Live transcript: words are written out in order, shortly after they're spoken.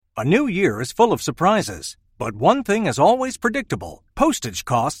A new year is full of surprises, but one thing is always predictable. Postage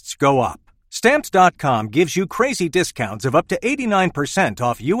costs go up. Stamps.com gives you crazy discounts of up to 89%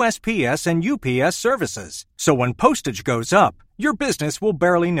 off USPS and UPS services. So when postage goes up, your business will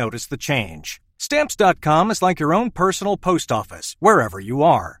barely notice the change. Stamps.com is like your own personal post office, wherever you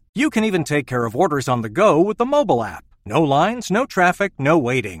are. You can even take care of orders on the go with the mobile app. No lines, no traffic, no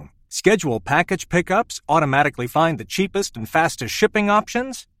waiting. Schedule package pickups, automatically find the cheapest and fastest shipping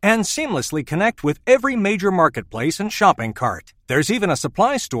options, and seamlessly connect with every major marketplace and shopping cart. There's even a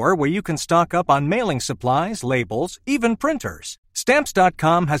supply store where you can stock up on mailing supplies, labels, even printers.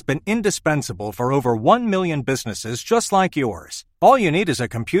 Stamps.com has been indispensable for over 1 million businesses just like yours. All you need is a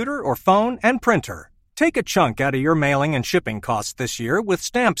computer or phone and printer. Take a chunk out of your mailing and shipping costs this year with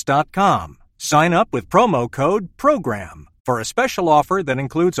Stamps.com. Sign up with promo code PROGRAM for a special offer that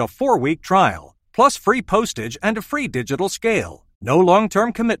includes a 4-week trial, plus free postage and a free digital scale. No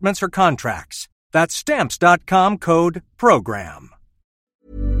long-term commitments or contracts. That's Stamps.com code PROGRAM.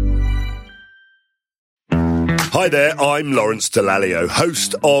 Hi there, I'm Lawrence Dallaglio,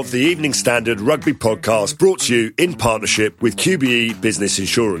 host of the Evening Standard Rugby Podcast, brought to you in partnership with QBE Business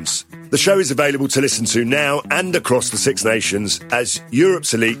Insurance. The show is available to listen to now and across the Six Nations as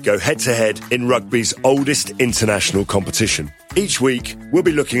Europe's elite go head-to-head in rugby's oldest international competition. Each week, we'll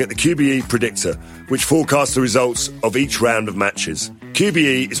be looking at the QBE Predictor, which forecasts the results of each round of matches.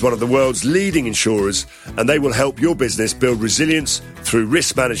 QBE is one of the world's leading insurers, and they will help your business build resilience through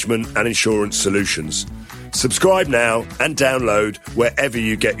risk management and insurance solutions. Subscribe now and download wherever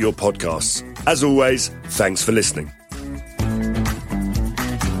you get your podcasts. As always, thanks for listening.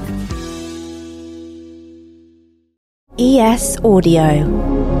 ES Audio.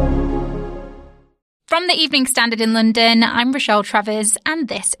 From the Evening Standard in London, I'm Rochelle Travers, and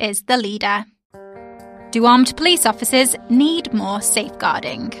this is The Leader. Do armed police officers need more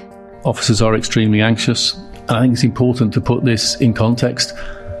safeguarding? Officers are extremely anxious, and I think it's important to put this in context.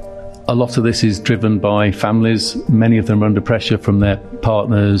 A lot of this is driven by families. Many of them are under pressure from their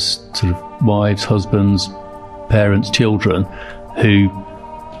partners, sort of wives, husbands, parents, children, who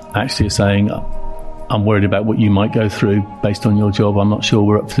actually are saying, I'm worried about what you might go through based on your job. I'm not sure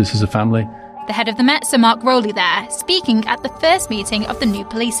we're up for this as a family. The head of the Met, Sir Mark Rowley there, speaking at the first meeting of the new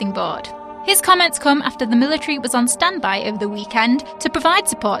policing board. His comments come after the military was on standby over the weekend to provide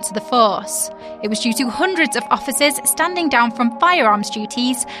support to the force. It was due to hundreds of officers standing down from firearms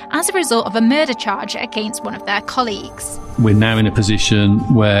duties as a result of a murder charge against one of their colleagues. We're now in a position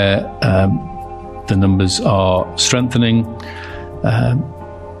where the numbers are strengthening.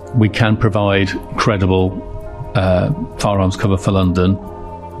 We can provide credible firearms cover for London,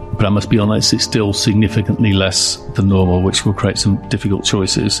 but I must be honest, it's still significantly less than normal, which will create some difficult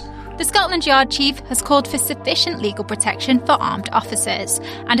choices. The Scotland Yard chief has called for sufficient legal protection for armed officers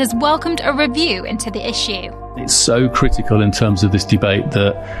and has welcomed a review into the issue. It's so critical in terms of this debate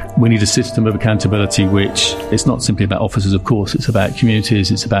that we need a system of accountability, which it's not simply about officers, of course, it's about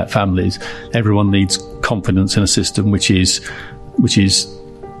communities, it's about families. Everyone needs confidence in a system which is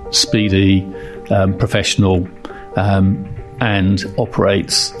speedy, professional, and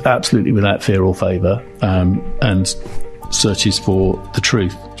operates absolutely without fear or favour, and searches for the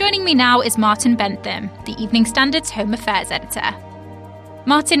truth. Joining me now is Martin Bentham, the Evening Standard's Home Affairs editor.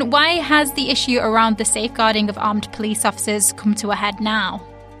 Martin, why has the issue around the safeguarding of armed police officers come to a head now?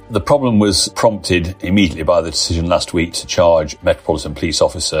 The problem was prompted immediately by the decision last week to charge Metropolitan Police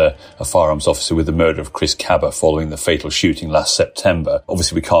Officer, a firearms officer, with the murder of Chris Cabba following the fatal shooting last September.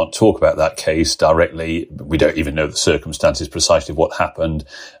 Obviously, we can't talk about that case directly. We don't even know the circumstances precisely of what happened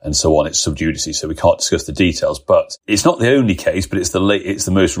and so on. It's sub judice, so we can't discuss the details. But it's not the only case, but it's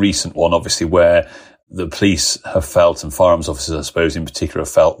the most recent one, obviously, where the police have felt, and firearms officers, I suppose, in particular,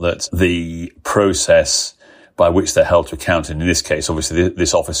 have felt that the process by which they're held to account, and in this case, obviously,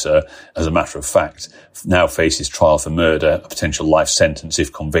 this officer, as a matter of fact, now faces trial for murder, a potential life sentence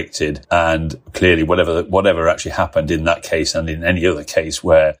if convicted, and clearly whatever actually happened in that case and in any other case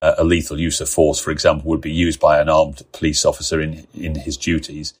where a lethal use of force, for example, would be used by an armed police officer in his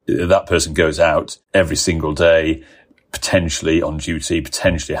duties, that person goes out every single day, potentially on duty,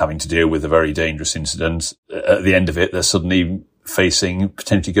 potentially having to deal with a very dangerous incident. At the end of it, they're suddenly facing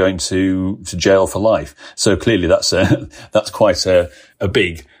potentially going to jail for life. So clearly that's quite a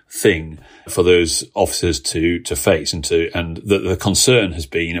big thing for those officers to face and the concern has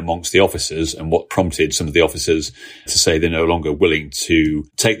been amongst the officers, and what prompted some of the officers to say they're no longer willing to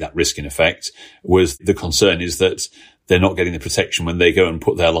take that risk, in effect, was the concern is that they're not getting the protection when they go and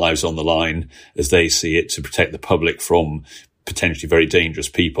put their lives on the line, as they see it, to protect the public from potentially very dangerous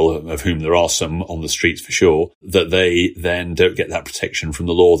people, of whom there are some on the streets for sure, that they then don't get that protection from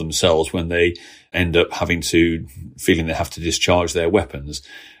the law themselves when they end up feeling they have to discharge their weapons.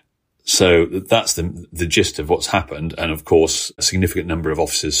 So that's the gist of what's happened. And of course, a significant number of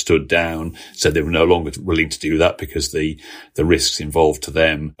officers stood down, said they were no longer willing to do that because the risks involved to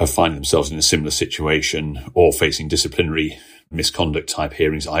them of finding themselves in a similar situation or facing disciplinary misconduct type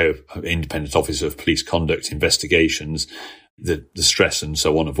hearings, independent officer of police conduct investigations, the stress and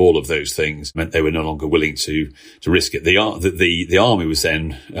so on of all of those things meant they were no longer willing to risk it. The army was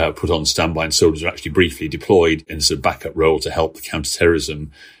then put on standby, and soldiers were actually briefly deployed in a sort of backup role to help the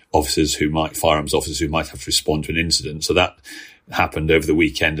counter-terrorism firearms officers who might have to respond to an incident. So that happened over the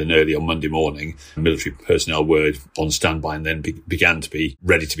weekend, and early on Monday morning, military personnel were on standby and then began to be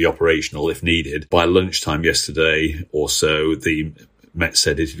ready to be operational if needed. By lunchtime yesterday or so, the Met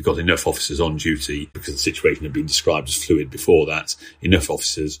said it had got enough officers on duty, because the situation had been described as fluid before that, enough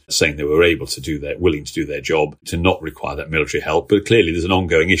officers saying they were willing to do their job to not require that military help. But clearly there's an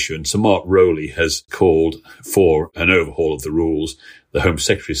ongoing issue, and Sir Mark Rowley has called for an overhaul of the rules. The Home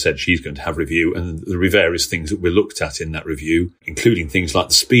Secretary said she's going to have a review, and there will be various things that were looked at in that review, including things like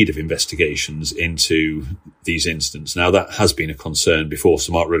the speed of investigations into these incidents. Now, that has been a concern before.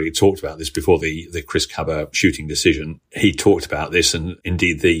 Sir Mark Rowley talked about this before the Chris Cabba shooting decision. He talked about this, and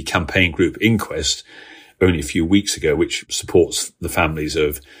indeed the campaign group Inquest only a few weeks ago, which supports the families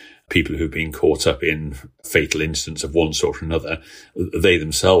of people who've been caught up in fatal incidents of one sort or another, they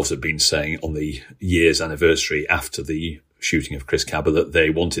themselves have been saying on the year's anniversary after the shooting of Chris Cabba that they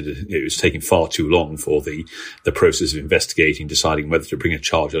it was taking far too long for the process of investigating, deciding whether to bring a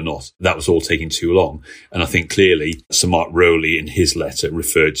charge or not. That was all taking too long. And I think clearly Sir Mark Rowley in his letter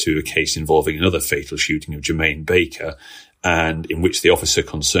referred to a case involving another fatal shooting of Jermaine Baker, and in which the officer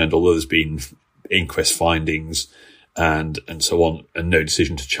concerned, although there's been inquest findings and so on, and no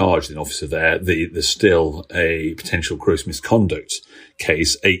decision to charge the officer there's still a potential gross misconduct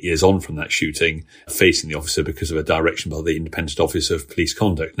case 8 years on from that shooting facing the officer because of a direction by the Independent Officer of Police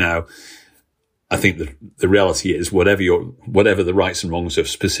Conduct. Now, I think that the reality is whatever the rights and wrongs of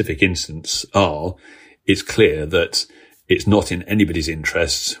specific incidents are, it's clear that it's not in anybody's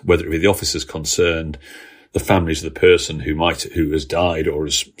interests, whether it be the officers concerned, the families of the person who has died or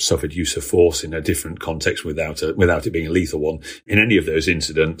has suffered use of force in a different context without it being a lethal one. In any of those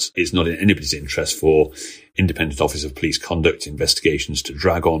incidents, it's not in anybody's interest for Independent Office of Police Conduct investigations to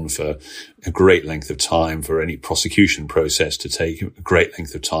drag on for a great length of time, for any prosecution process to take a great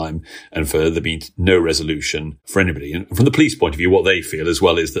length of time, and for there being no resolution for anybody. And from the police point of view, what they feel as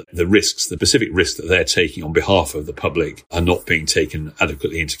well is that the specific risks that they're taking on behalf of the public are not being taken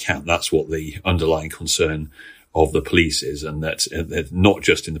adequately into account. That's what the underlying concern of the police is, and that not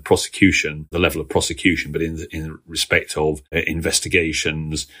just in the prosecution, the level of prosecution, but in respect of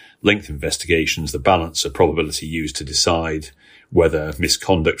investigations, length of investigations, the balance of probability used to decide whether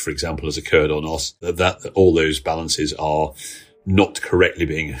misconduct, for example, has occurred or not, that all those balances are not correctly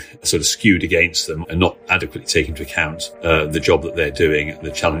being sort of skewed against them and not adequately taking into account the job that they're doing and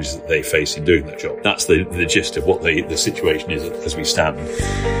the challenges that they face in doing that job. That's the gist of what the situation is as we stand.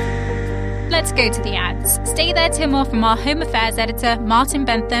 Let's go to the ads. Stay there to hear more from our Home Affairs editor, Martin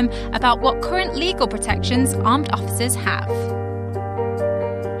Bentham, about what current legal protections armed officers have.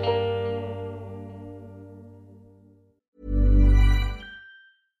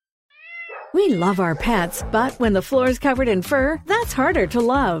 We love our pets, but when the floor's covered in fur, that's harder to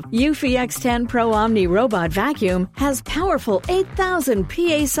love. Eufy X10 Pro Omni Robot Vacuum has powerful 8,000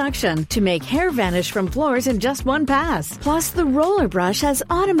 PA suction to make hair vanish from floors in just one pass. Plus, the roller brush has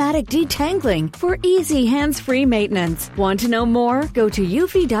automatic detangling for easy hands-free maintenance. Want to know more? Go to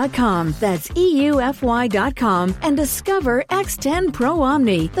eufy.com, that's EUFY.com, and discover X10 Pro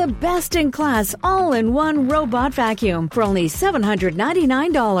Omni, the best-in-class all-in-one robot vacuum for only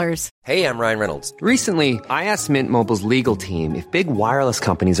 $799. Hey, I'm Ryan Reynolds. Recently, I asked Mint Mobile's legal team if big wireless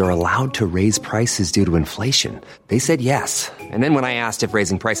companies are allowed to raise prices due to inflation. They said yes. And then when I asked if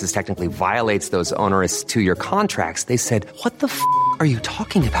raising prices technically violates those onerous 2-year contracts, they said, "What the f*** are you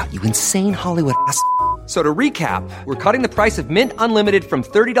talking about, you insane Hollywood ass?" So to recap, we're cutting the price of Mint Unlimited from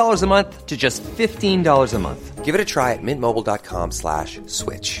 $30 a month to just $15 a month. Give it a try at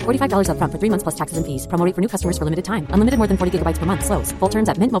mintmobile.com/switch. $45 up front for 3 months plus taxes and fees. Promo rate for new customers for limited time. Unlimited more than 40 gigabytes per month. Slows full terms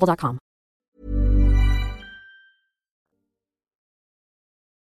at mintmobile.com.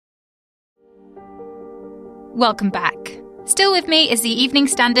 Welcome back. Still with me is the Evening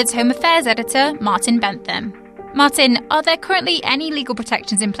Standard's Home Affairs editor, Martin Bentham. Martin, are there currently any legal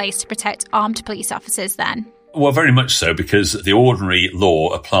protections in place to protect armed police officers then? Well, very much so, because the ordinary law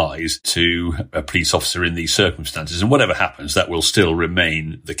applies to a police officer in these circumstances. And whatever happens, that will still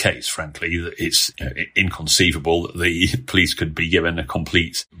remain the case, frankly. It's inconceivable that the police could be given a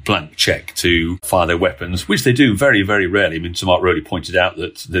complete blank check to fire their weapons, which they do very, very rarely. I mean, Sir Mark Rowley pointed out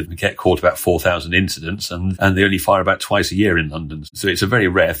that they get caught about 4,000 incidents and they only fire about twice a year in London. So it's a very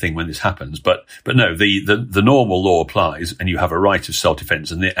rare thing when this happens. But no, the normal law applies, and you have a right of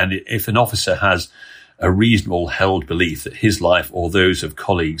self-defense. And if an officer has a reasonable held belief that his life or those of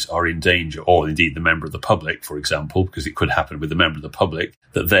colleagues are in danger, or indeed the member of the public, for example, because it could happen with a member of the public,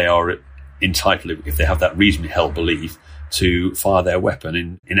 that they are entitled, if they have that reasonably held belief, to fire their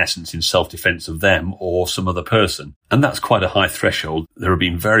weapon in essence in self-defense of them or some other person. And that's quite a high threshold. There have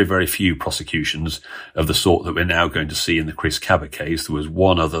been very, very few prosecutions of the sort that we're now going to see in the Chris Cabba case. There was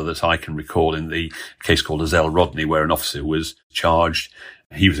one other that I can recall in the case called Azelle Rodney, where an officer was charged.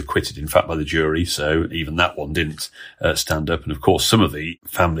 He was acquitted, in fact, by the jury, so even that one didn't stand up. And of course, some of the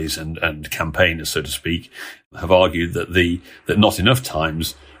families and campaigners, so to speak, have argued that not enough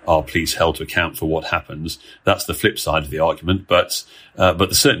times are police held to account for what happens. That's the flip side of the argument, but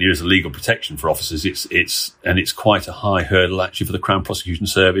there certainly is a legal protection for officers. It's quite a high hurdle actually for the Crown Prosecution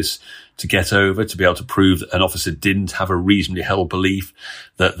Service to get over, to be able to prove that an officer didn't have a reasonably held belief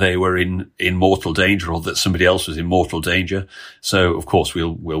that they were in mortal danger, or that somebody else was in mortal danger. So of course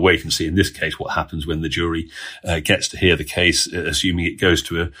we'll wait and see in this case what happens when the jury gets to hear the case, assuming it goes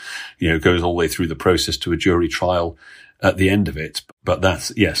goes all the way through the process to a jury trial at the end of it. But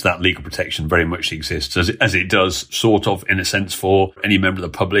that legal protection very much exists, as it does sort of in a sense for any member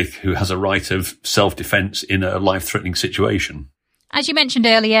of the public who has a right of self-defense in a life-threatening situation. As you mentioned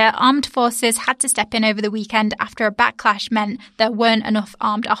earlier, armed forces had to step in over the weekend after a backlash meant there weren't enough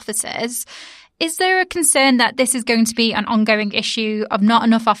armed officers. Is there a concern that this is going to be an ongoing issue of not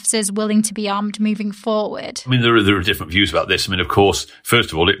enough officers willing to be armed moving forward? I mean, there are different views about this. I mean, of course,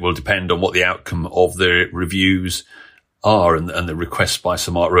 first of all, it will depend on what the outcome of the reviews are and the requests by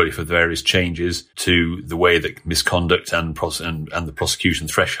Sir Mark Rowley for various changes to the way that misconduct and the prosecution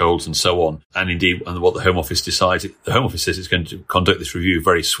thresholds and so on, and indeed and what the Home Office decides. The Home Office says it's going to conduct this review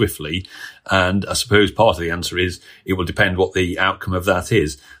very swiftly, and I suppose part of the answer is it will depend what the outcome of that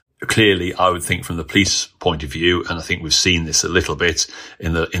is. Clearly, I would think from the police point of view, and I think we've seen this a little bit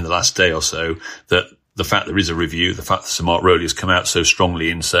in the last day or so, that the fact there is a review, the fact that Sir Mark Rowley has come out so strongly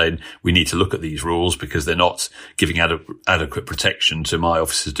and said we need to look at these rules because they're not giving adequate protection to my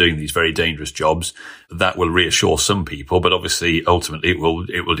officers doing these very dangerous jobs, that will reassure some people. But obviously, ultimately,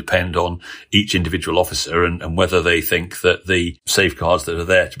 it will depend on each individual officer and whether they think that the safeguards that are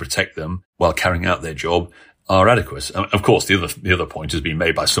there to protect them while carrying out their job are adequate. Of course, the other point has been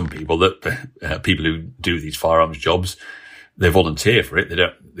made by some people that people who do these firearms jobs, they volunteer for it.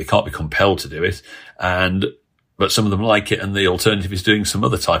 They can't be compelled to do it. But some of them like it, and the alternative is doing some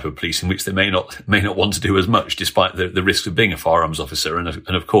other type of policing, which they may not want to do as much, despite the risk of being a firearms officer. And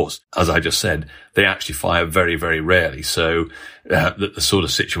of course, as I just said, they actually fire very, very rarely. So the sort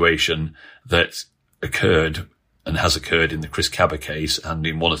of situation that occurred and has occurred in the Chris Cabba case and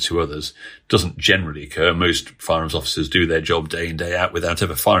in one or two others doesn't generally occur. Most firearms officers do their job day in, day out without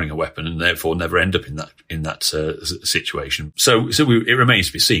ever firing a weapon, and therefore never end up in that situation. So it remains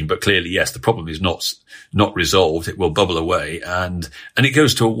to be seen. But clearly, yes, the problem is not resolved. It will bubble away, and it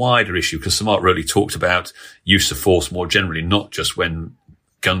goes to a wider issue because Sir Mark Rowley talked about use of force more generally, not just when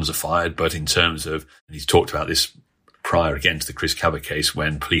guns are fired, but in terms of, and he's talked about this prior again to the Chris Cabba case,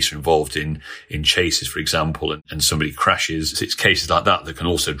 when police are involved in chases, for example, and somebody crashes. It's cases like that can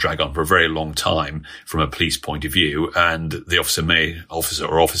also drag on for a very long time from a police point of view, and the officer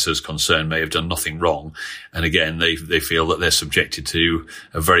or officers concerned may have done nothing wrong. And again, they feel that they're subjected to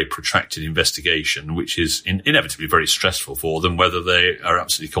a very protracted investigation, which is inevitably very stressful for them, whether they are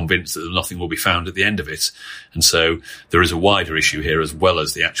absolutely convinced that nothing will be found at the end of it. And so there is a wider issue here as well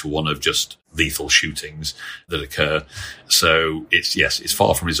as the actual one of just lethal shootings that occur. So it's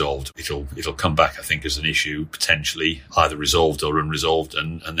far from resolved. It'll come back, I think, as an issue potentially either resolved or unresolved,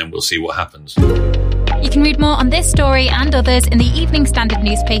 and then we'll see what happens. You can read more on this story and others in the Evening Standard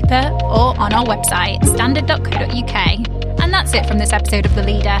newspaper or on our website, standard.co.uk. And that's it from this episode of The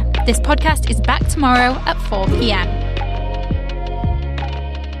Leader. This podcast is back tomorrow at 4 p.m.